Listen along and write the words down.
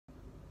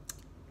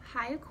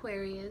Hi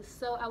Aquarius.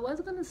 So I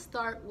was gonna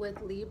start with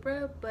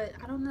Libra, but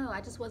I don't know. I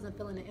just wasn't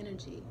feeling the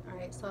energy. All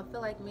right. So I feel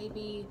like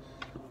maybe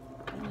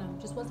I don't know,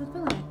 just wasn't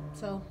feeling it.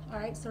 So all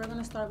right. So we're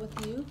gonna start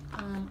with you.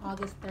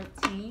 August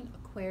 13,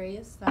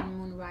 Aquarius, Sun,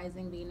 Moon,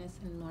 Rising, Venus,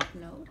 and North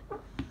Node.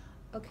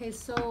 Okay.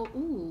 So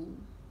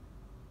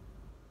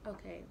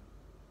Okay.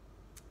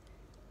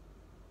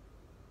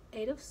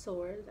 Eight of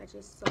Swords. I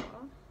just saw.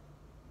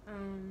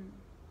 Um.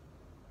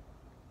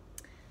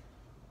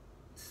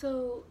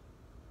 So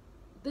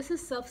this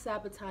is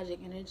self-sabotaging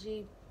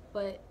energy,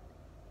 but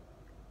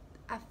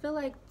I feel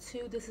like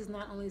too this is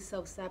not only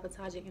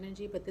self-sabotaging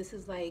energy, but this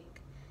is like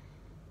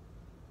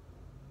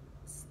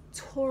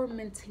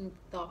tormenting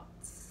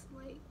thoughts,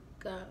 like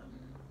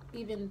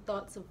even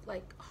thoughts of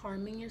like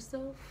harming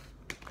yourself.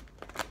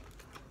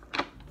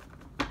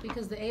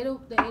 Because the eight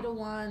of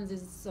wands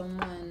is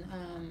someone.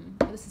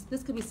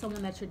 This could be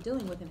someone that you're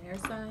dealing with, an air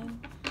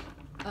sign.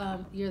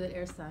 You're the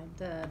air sign.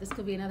 Duh. This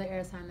could be another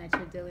air sign that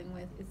you're dealing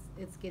with.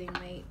 It's getting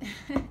late.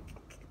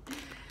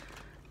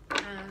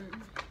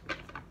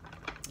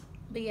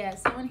 But yeah,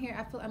 someone here.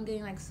 I feel I'm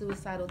getting like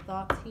suicidal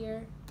thoughts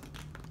here,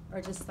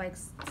 or just like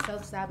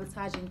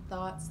self-sabotaging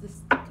thoughts.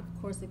 This,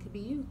 of course, it could be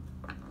you.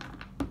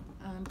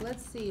 But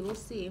let's see. We'll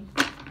see.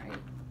 All right.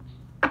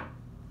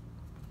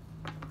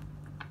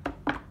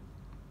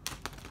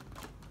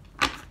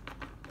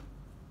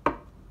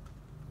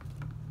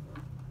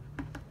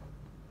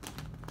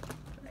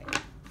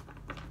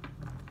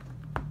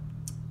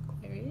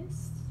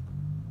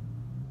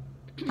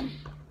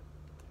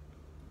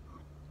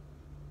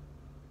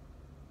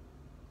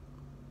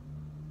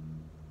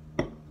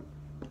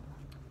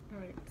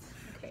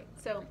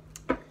 So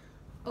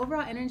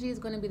overall energy is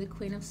going to be the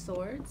Queen of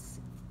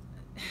Swords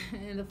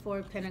and the Four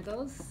of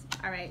Pentacles.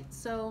 All right,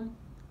 so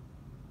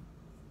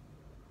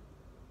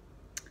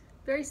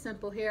very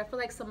simple here. I feel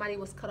like somebody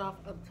was cut off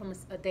from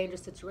a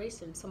dangerous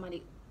situation.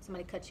 Somebody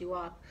cut you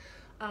off.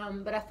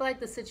 But I feel like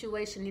the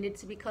situation needed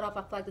to be cut off.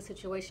 I feel like the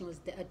situation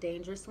was a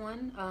dangerous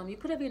one. You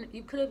could have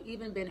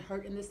even been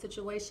hurt in this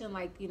situation,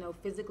 like, you know,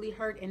 physically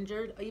hurt,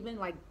 injured,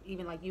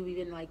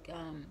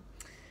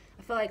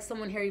 I feel like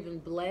someone here even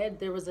bled.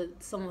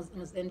 Someone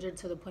was injured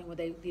to the point where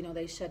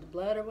they shed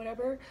blood or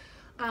whatever.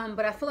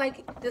 But I feel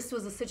like this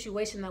was a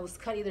situation that was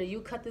cut. Either you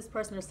cut this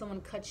person or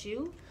someone cut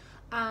you.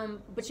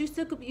 But you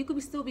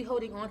could still be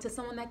holding on to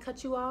someone that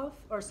cut you off,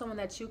 or someone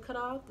that you cut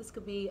off. This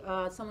could be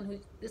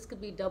this could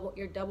be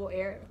your double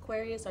air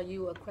Aquarius. Are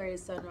you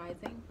Aquarius Sun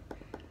Rising?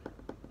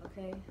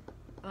 Okay.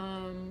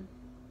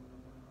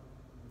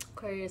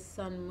 Aquarius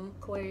Sun, Moon,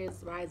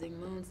 Aquarius Rising,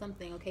 Moon,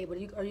 something. Okay, but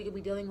you could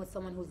be dealing with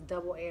someone who's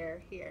double air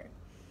here.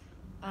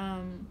 But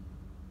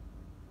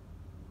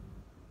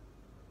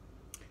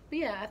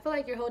yeah, I feel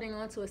like you're holding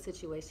on to a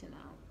situation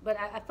now. But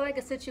I feel like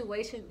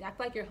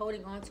you're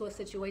holding on to a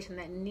situation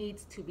that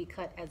needs to be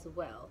cut as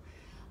well.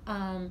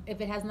 If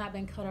it has not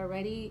been cut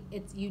already,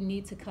 you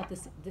need to cut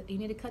this. You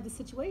need to cut the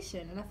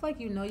situation, and I feel like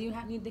you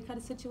need to cut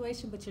a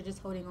situation, but you're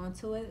just holding on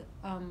to it.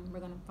 We're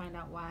gonna find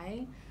out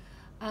why.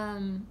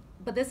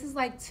 But this is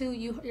like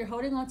you're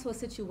holding on to a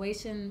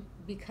situation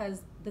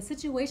because the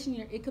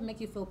situation it could make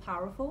you feel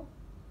powerful.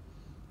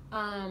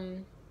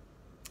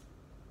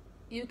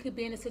 You could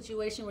be in a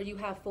situation where you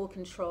have full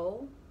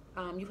control.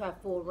 You have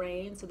full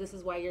reign, so this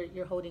is why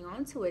you're holding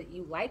on to it.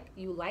 You like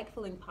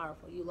feeling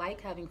powerful. You like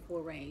having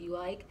full reign. You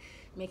like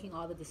making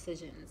all the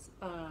decisions.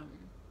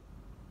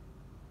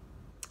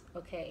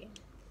 Okay.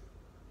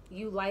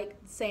 You like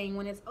saying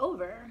when it's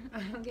over.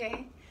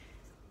 Okay.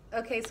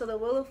 Okay, so the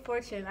Wheel of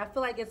Fortune, I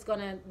feel like it's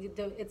gonna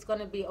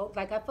be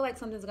like, I feel like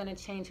something's gonna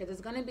change here.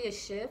 There's gonna be a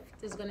shift.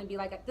 There's gonna be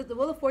like the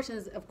Wheel of Fortune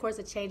is of course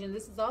a change, and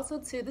this is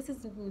also too. This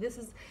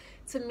is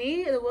to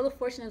me, the Wheel of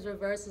Fortune is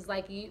reversed. Is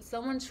like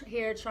someone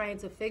here trying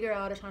to figure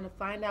out or trying to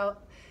find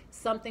out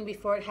something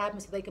before it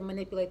happens so they can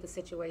manipulate the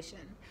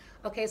situation.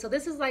 Okay, so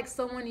this is like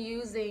someone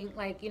using,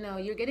 like, you know,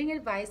 you're getting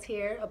advice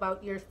here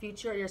about your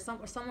future, or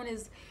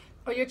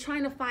you're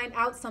trying to find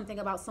out something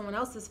about someone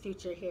else's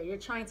future here. You're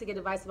trying to get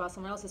advice about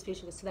someone else's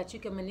future so that you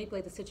can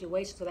manipulate the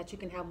situation, so that you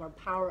can have more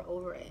power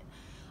over it.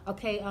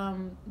 Okay,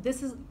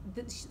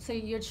 so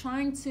you're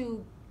trying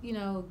to, you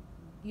know,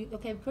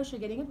 okay, of course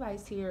you're getting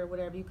advice here or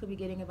whatever. You could be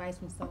getting advice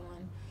from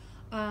someone.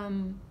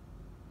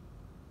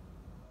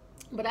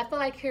 But I feel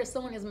like here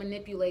someone is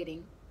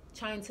manipulating,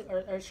 trying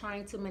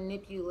to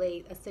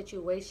manipulate a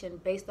situation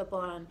based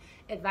upon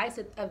advice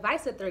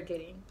that they're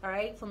getting, all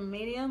right, from a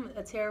medium,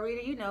 a tarot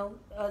reader, you know,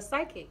 a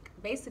psychic,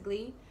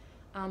 basically,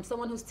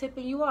 someone who's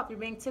tipping you off. You're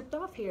being tipped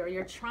off here, or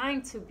you're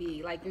trying to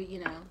be, like,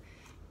 you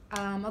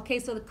know. Okay,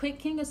 so the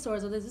King of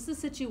Swords, so this is a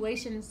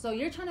situation, so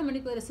you're trying to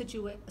manipulate a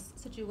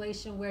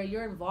situation where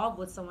you're involved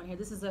with someone here.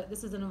 This is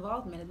an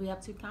involvement. We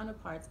have two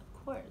counterparts,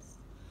 of course.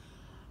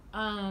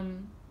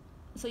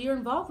 So you're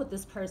involved with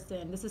this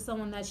person. This is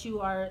someone that you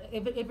are,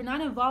 if you're not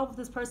involved with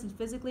this person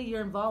physically, you're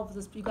involved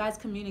with this. You guys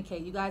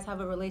communicate. You guys have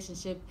a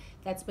relationship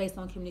that's based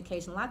on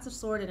communication. Lots of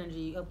sword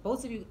energy.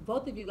 Both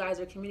of you guys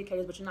are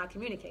communicators, but you're not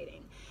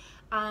communicating.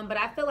 But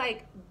I feel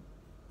like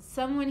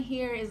someone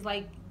here is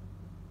like,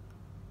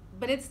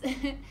 but it's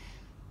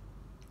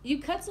you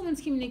cut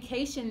someone's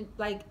communication.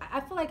 Like,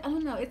 I feel like, I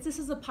don't know, this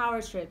is a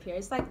power trip here.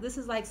 It's like, this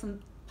is like some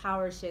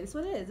power shit. It's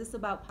what it is. It's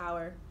about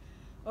power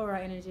over our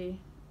energy.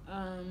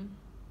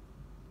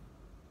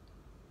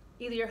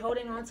 Either you're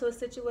holding on to a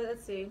situation.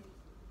 Let's see.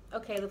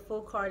 Okay, the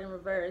Fool card in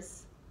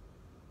reverse.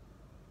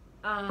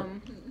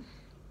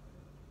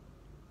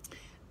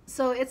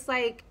 So it's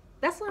like,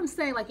 that's what I'm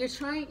saying. Like, you're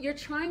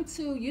trying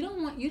to, you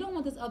don't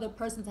want this other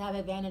person to have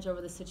advantage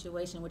over the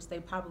situation, which they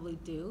probably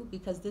do,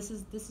 because this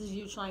is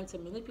you trying to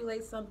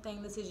manipulate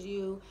something. This is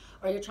you,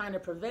 or you're trying to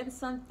prevent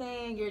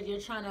something. You're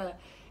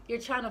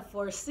trying to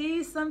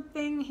foresee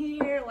something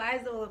here. Why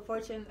is the Wheel of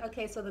Fortune?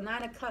 Okay, so the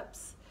Nine of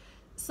Cups.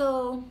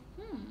 So,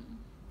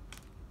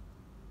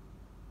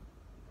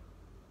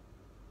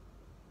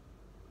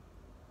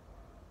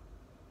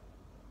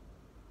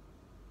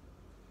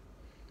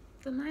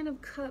 the Nine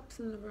of Cups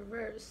in the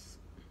reverse.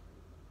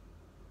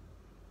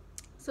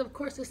 So of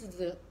course this is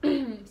the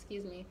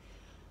excuse me,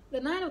 the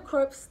Nine of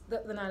Corpse.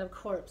 The Nine of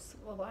Corpse.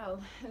 Oh wow,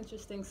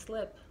 interesting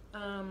slip.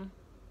 I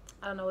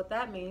don't know what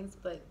that means,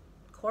 but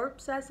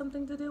corpse has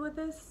something to do with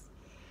this.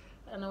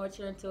 I don't know what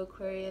you're into,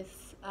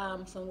 Aquarius.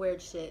 Some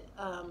weird shit.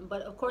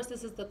 But of course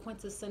this is the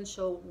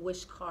quintessential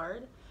wish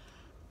card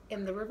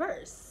in the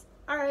reverse.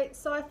 All right,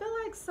 so I feel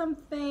like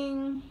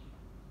something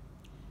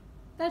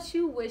that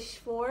you wish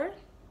for.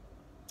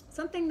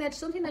 Something that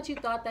you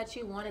thought that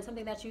you wanted,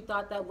 something that you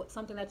thought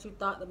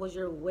that was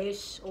your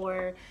wish,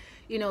 or,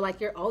 you know, like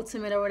your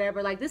ultimate or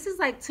whatever. Like, this is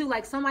like too,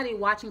 like somebody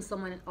watching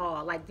someone in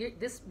awe. Like,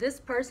 this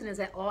person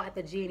is at awe at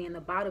the genie in the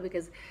bottle,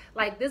 because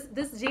like this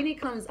genie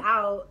comes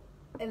out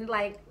and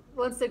like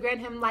wants to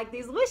grant him like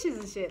these wishes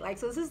and shit. Like,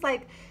 so this is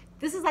like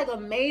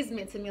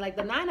amazement to me. Like,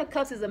 the Nine of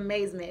Cups is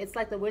amazement. It's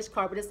like the wish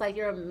card, but it's like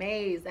you're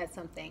amazed at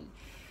something.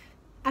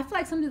 I feel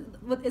like something,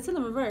 it's in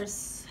the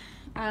reverse.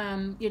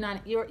 You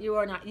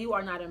are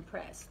not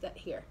impressed that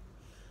here.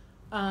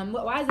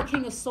 Why is the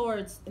King of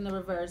Swords in the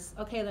reverse?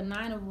 Okay, the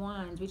Nine of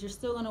Wands, which you're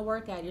still going to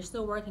work at. You're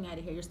still working at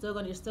it here. You're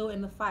still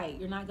in the fight.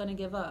 You're not going to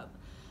give up.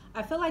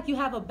 I feel like you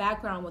have a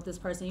background with this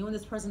person. You and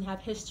this person have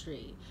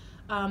history.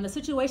 The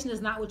situation is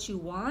not what you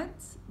want,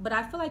 but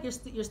I feel like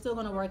you're still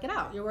going to work it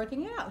out. You're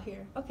working it out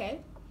here.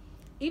 Okay.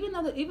 Even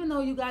though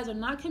you guys are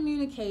not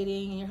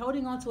communicating and you're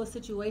holding on to a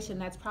situation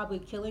that's probably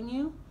killing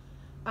you,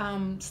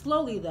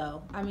 slowly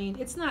though. I mean,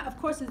 it's not, of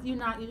course, you're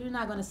not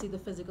going to see the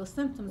physical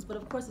symptoms, but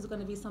of course it's going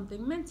to be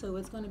something mental.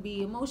 It's going to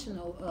be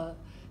emotional,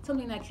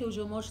 something that kills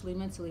you emotionally,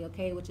 mentally,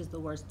 okay, which is the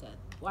worst death.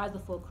 Why is the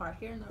Fool card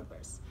here in the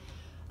reverse?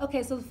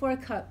 Okay, so the Four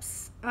of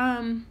Cups.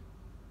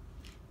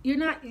 You're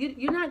not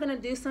going to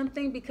do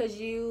something because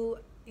you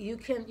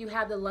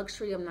have the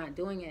luxury of not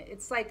doing it.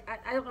 It's like,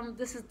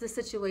 this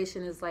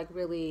situation is like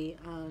really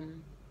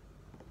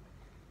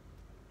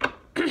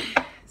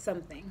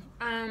something.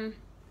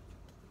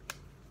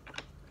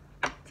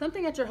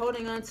 Something that you're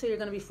holding on to, you're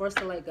going to be forced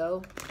to let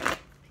go,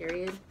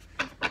 period.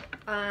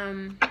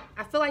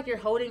 I feel like you're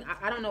holding,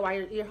 I don't know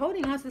why you're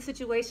holding on to the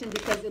situation,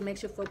 because it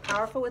makes you feel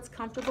powerful, it's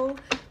comfortable.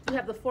 You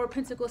have the Four of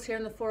Pentacles here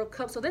and the Four of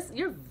Cups. So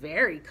you're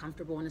very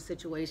comfortable in a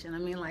situation. I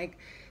mean, like,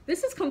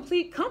 this is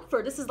complete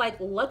comfort. This is like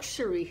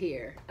luxury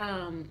here.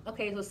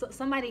 Okay, so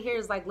somebody here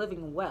is like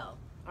living well,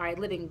 all right,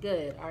 living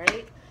good, all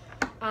right?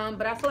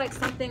 But I feel like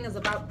something is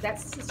about,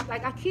 that's just,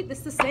 like,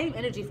 it's the same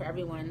energy for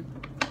everyone.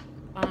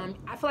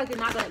 I feel like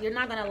you're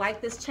not gonna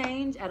like this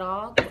change at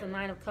all. It's the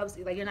Nine of Cups.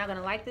 Like, you're not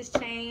gonna like this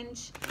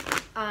change.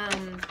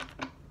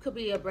 Could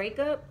be a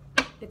breakup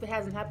if it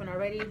hasn't happened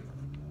already.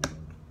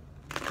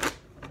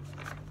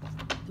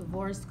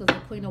 Divorce, because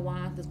the Queen of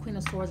Wands, the Queen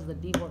of Swords is the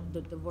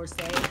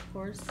divorcee, of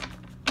course.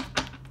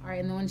 All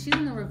right, and then when she's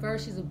in the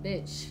reverse, she's a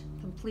bitch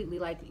completely.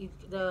 Like,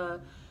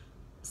 the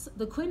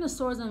Queen of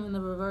Swords in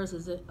the reverse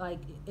is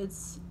like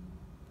it's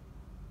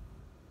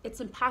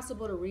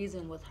impossible to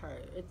reason with her.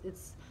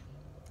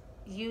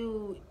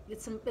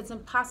 It's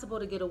impossible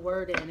to get a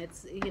word in.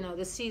 It's, you know,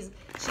 she's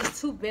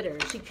too bitter.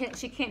 She can't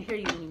hear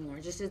you anymore.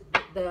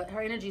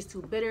 Her energy is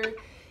too bitter.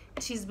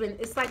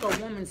 It's like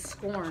a woman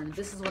scorned.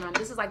 This is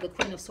like the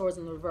Queen of Swords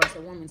in the reverse,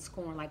 a woman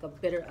scorned, like a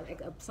bitter,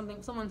 like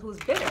someone who's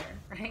bitter,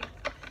 right?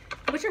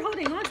 But you're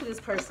holding on to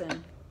this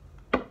person.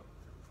 I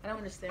don't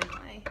understand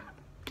why.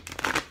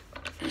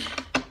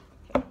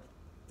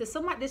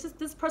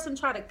 This person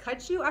try to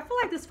cut you? I feel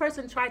like this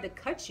person tried to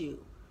cut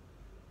you.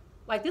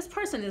 Like, this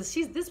person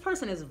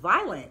is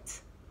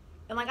violent,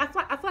 and like I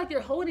feel like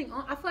you're holding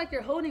on. I feel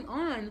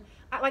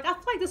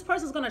like this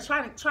person's gonna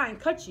try and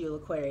cut you,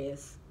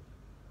 Aquarius.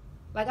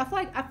 Like, I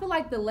feel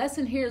like the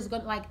lesson here is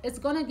it's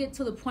gonna get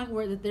to the point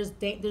where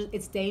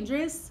it's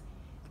dangerous.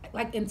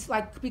 Like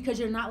because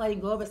you're not letting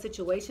go of a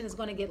situation, it's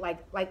gonna get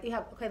like you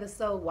have, okay,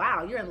 so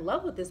wow, you're in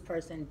love with this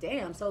person,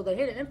 damn. So the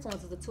hidden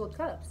influence is the Two of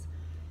Cups.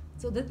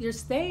 So you're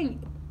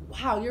staying.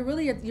 Wow, you're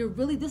really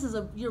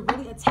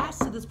attached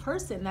to this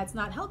person. That's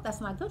not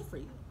good for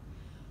you.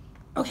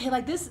 Okay,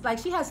 like this, like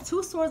she has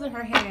two swords in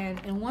her hand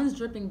and one's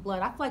dripping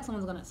blood. I feel like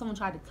someone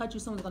tried to cut you.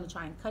 Someone's gonna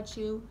try and cut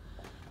you.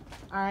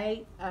 All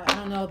right. I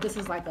don't know if this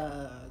is like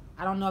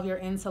I don't know if you're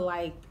into,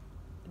 like,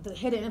 the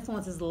hidden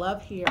influence is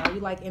love here. Are you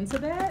like into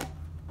that?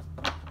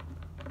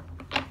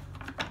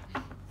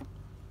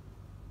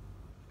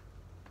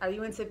 Are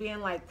you into being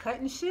like cut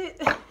and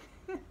shit?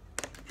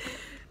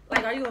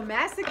 Like, are you a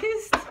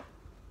masochist?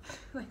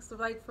 Like, so,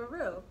 like, for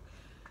real.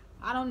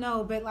 I don't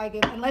know, but like,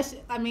 unless,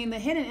 I mean, the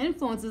hidden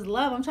influence is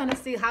love. I'm trying to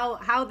see how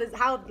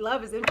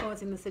love is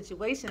influencing the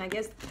situation. I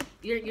guess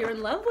you're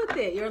in love with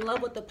it. You're in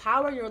love with the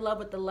power. You're in love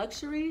with the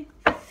luxury.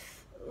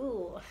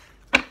 Ooh.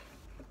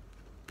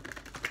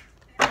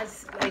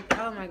 That's like,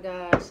 oh my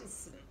gosh.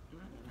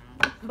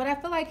 But I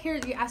feel like here,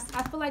 I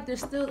feel like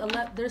there's still a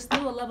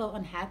level of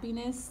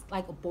unhappiness,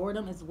 like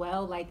boredom as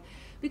well, like,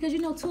 because you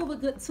know too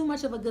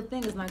much of a good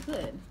thing is not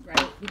good,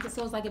 right? Because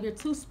so it's like if you're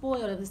too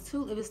spoiled, if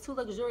it's too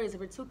luxurious, if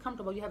you're too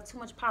comfortable, you have too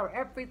much power,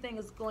 everything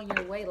is going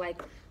your way,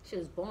 like shit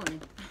is boring.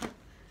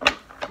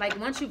 Like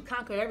once you've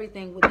conquered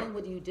everything, then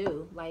what do you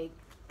do? Like,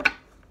 I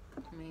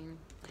mean,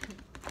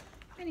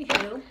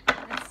 anywho,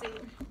 let's see.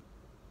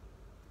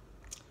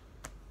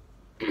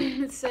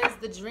 It says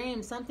the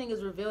dream, something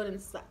is revealed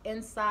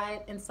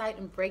insight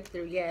and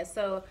breakthrough. Yeah,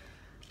 so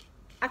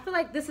I feel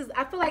like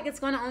it's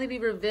going to only be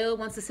revealed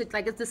once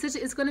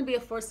it's going to be a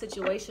forced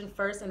situation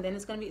first, and then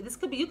it's going to be, this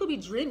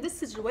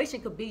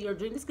situation could be your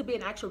dream. This could be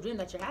an actual dream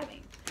that you're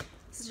having.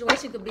 This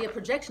situation could be a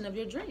projection of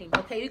your dream.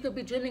 Okay, you could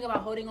be dreaming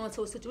about holding on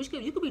to a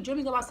situation. You could be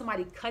dreaming about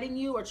somebody cutting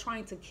you or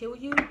trying to kill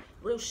you.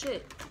 Real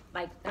shit.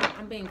 Like,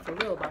 I'm being for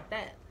real about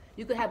that.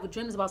 You could have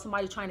dreams about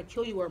somebody trying to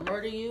kill you or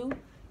murder you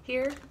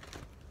here.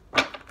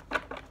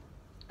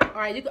 All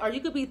right, or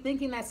you could be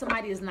thinking that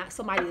somebody is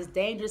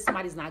dangerous,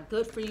 somebody's not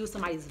good for you,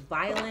 somebody's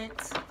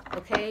violent,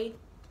 okay?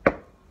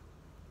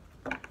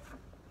 I'm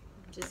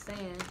just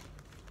saying.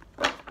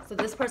 So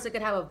this person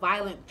could have a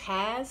violent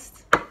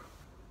past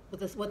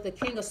with the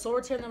King of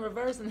Swords here in the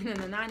reverse, and then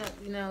the Nine of,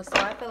 you know, so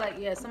I feel like,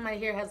 yeah, somebody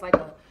here has like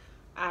a,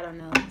 I don't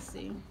know, let's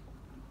see.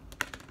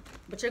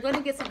 But you're going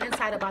to get some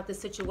insight about this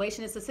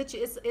situation.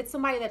 It's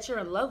somebody that you're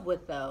in love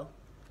with, though.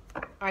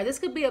 All right, this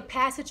could be a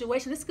past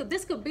situation.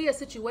 This could be a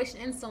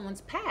situation in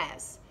someone's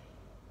past.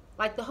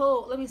 Like the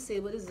whole, let me see,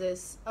 what is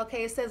this?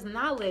 Okay, it says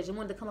knowledge. I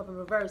wanted to come up in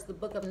reverse, the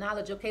book of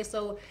knowledge. Okay,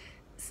 so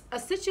a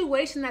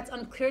situation that's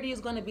unclear to you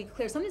is going to be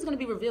clear. Something's going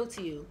to be revealed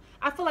to you.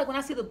 I feel like when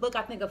I see the book,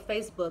 I think of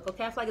Facebook.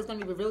 Okay, I feel like it's going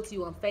to be revealed to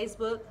you on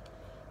Facebook.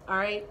 All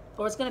right,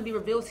 or it's going to be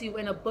revealed to you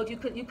in a book. You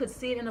could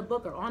see it in a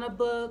book or on a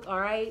book.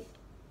 All right.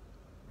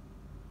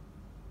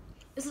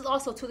 This is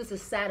also too. This is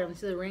Saturn.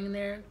 See the ring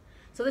there.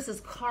 So this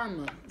is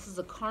karma. This is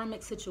a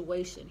karmic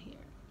situation here.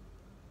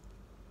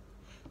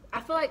 I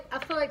feel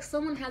like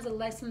someone has a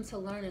lesson to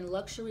learn in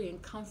luxury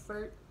and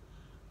comfort.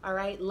 All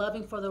right,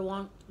 loving for the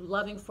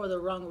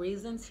wrong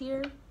reasons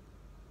here.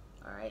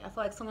 All right, I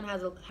feel like someone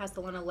has to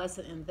learn a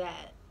lesson in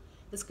that.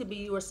 This could be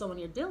you or someone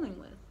you're dealing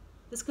with.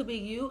 This could be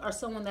you or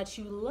someone that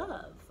you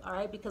love. All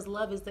right, because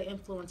love is the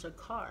influencer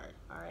card.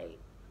 All right.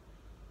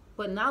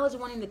 But knowledge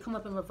wanting to come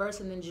up in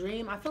reverse and then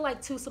dream. I feel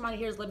like too somebody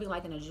here is living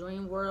like in a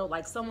dream world.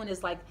 Like someone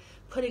is like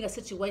putting a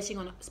situation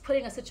on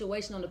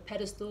the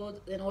pedestal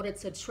in order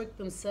to trick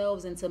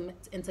themselves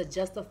into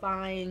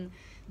justifying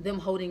them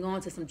holding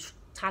on to some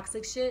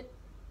toxic shit.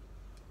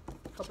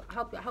 I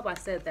hope I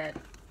said that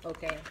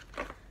okay.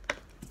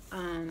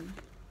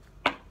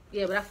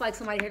 Yeah, but I feel like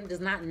somebody here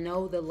does not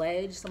know the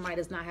ledge. Somebody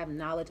does not have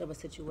knowledge of a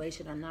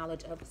situation or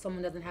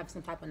someone doesn't have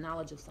some type of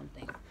knowledge of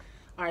something.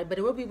 All right, but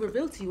it will be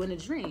revealed to you in a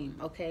dream,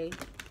 okay?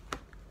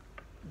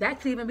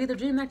 That could even be the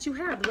dream that you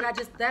have.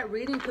 That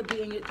reading could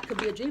be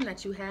a dream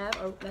that you have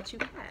or that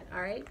you've had,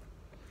 all right?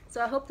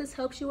 So I hope this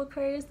helps you,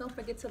 Aquarius. Don't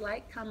forget to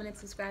like, comment, and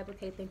subscribe,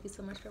 okay? Thank you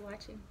so much for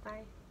watching.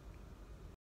 Bye.